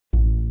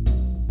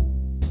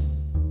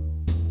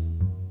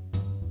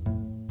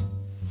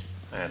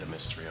I had a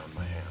mystery on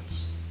my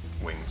hands.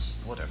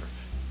 Wings, whatever.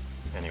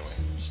 Anyway,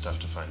 stuff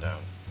to find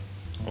out.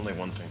 Only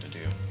one thing to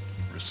do.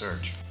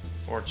 Research.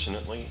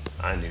 Fortunately,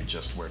 I knew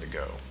just where to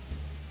go.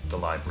 The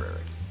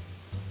library.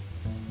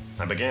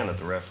 I began at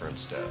the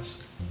reference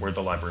desk, where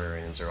the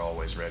librarians are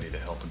always ready to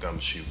help a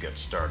gumshoe get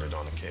started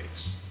on a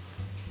case.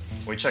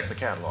 We checked the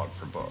catalog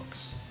for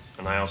books,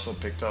 and I also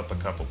picked up a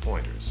couple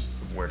pointers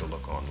of where to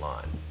look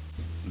online.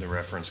 The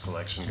reference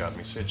collection got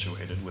me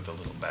situated with a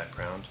little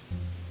background,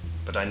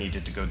 but I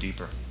needed to go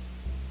deeper.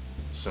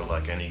 So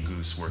like any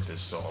goose worth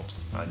his salt,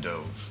 I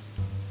dove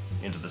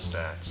into the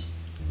stacks.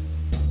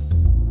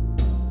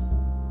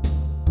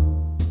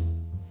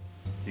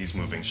 These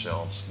moving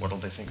shelves, what'll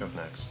they think of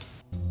next?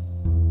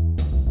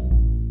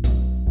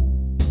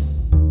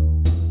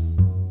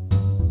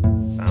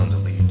 Found a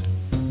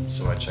lead,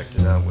 so I checked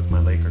it out with my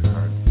Laker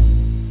card.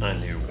 I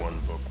knew one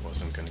book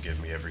wasn't going to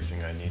give me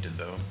everything I needed,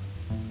 though.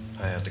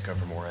 I had to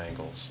cover more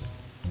angles.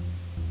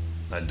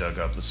 I dug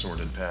up the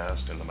sordid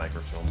past in the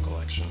microfilm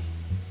collection,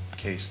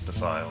 cased the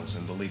files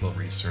in the legal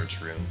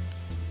research room,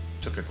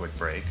 took a quick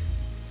break,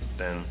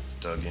 then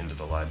dug into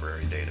the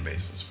library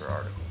databases for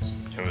articles.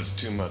 It was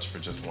too much for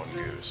just one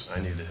goose. I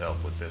needed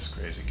help with this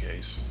crazy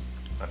case.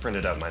 I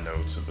printed out my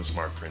notes at the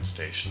smart print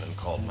station and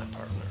called my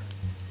partner.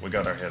 We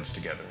got our heads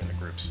together in a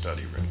group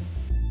study room.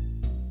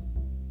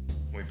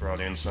 We brought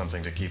in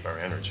something to keep our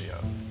energy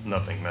up.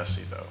 Nothing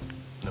messy, though.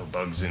 No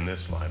bugs in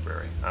this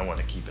library. I want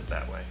to keep it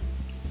that way.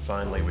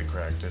 Finally, we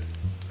cracked it.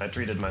 I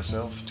treated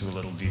myself to a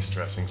little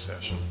de-stressing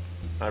session.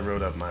 I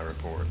wrote up my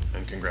report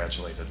and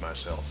congratulated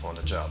myself on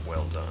a job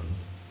well done.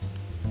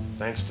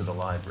 Thanks to the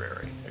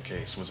library, a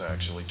case was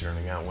actually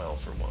turning out well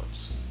for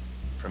once.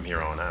 From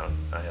here on out,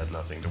 I had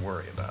nothing to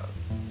worry about.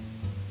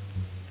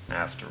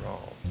 After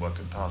all, what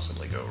could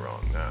possibly go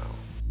wrong now?